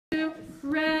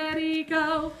ready,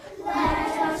 go.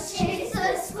 Let us chase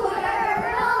the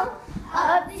squirrel,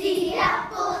 up the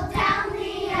apple, down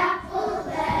the apple.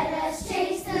 Let us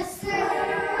chase the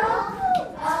squirrel,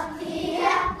 up the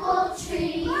apple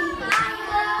tree.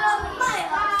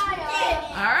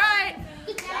 All right.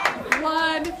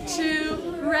 1,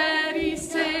 2, ready,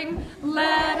 sing.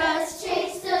 Let us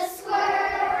chase the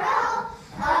squirrel,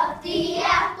 up the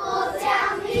apple,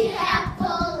 down the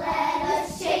apple. Let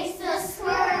us chase the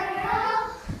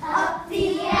squirrel, up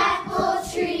the apple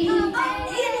tree.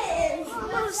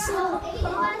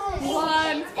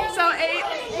 One. So 8.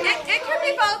 It could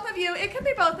be both of you. It could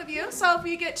be both of you. So if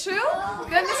you get 2,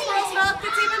 then the squirrel's mouth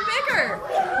gets even bigger.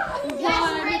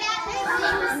 1,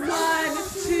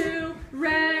 2,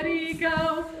 ready,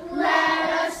 go. Let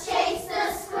us chase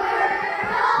the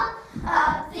squirrel,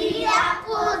 up the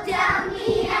apple, down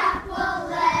the apple.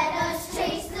 Let us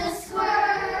chase the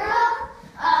squirrel,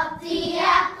 up the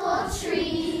apple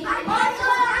tree. All right.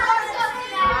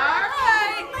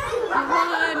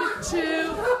 1,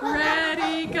 2,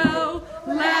 ready, go.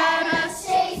 Let us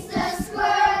chase the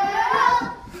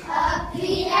squirrel, up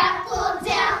the apple,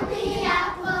 down the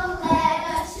apple. Let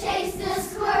us chase the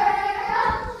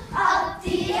squirrel, up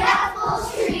the apple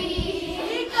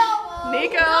tree.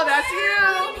 Nico, that's you.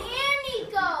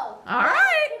 All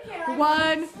right.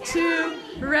 1, 2,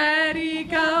 ready,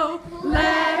 go.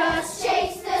 Let us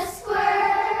chase the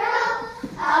squirrel,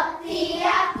 up the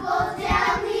apple,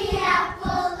 down the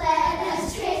apple. Let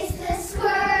us chase the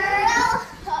squirrel,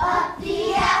 up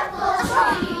the apple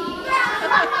tree.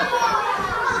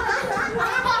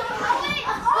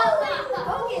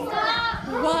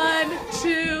 1,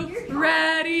 2,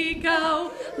 ready,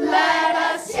 go. Let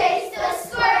us chase the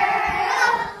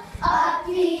squirrel, up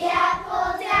the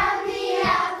apple, down the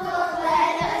apple.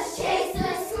 Let us chase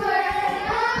the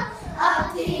squirrel,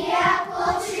 up the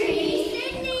apple tree.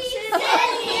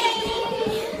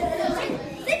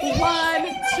 1,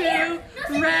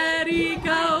 2, ready,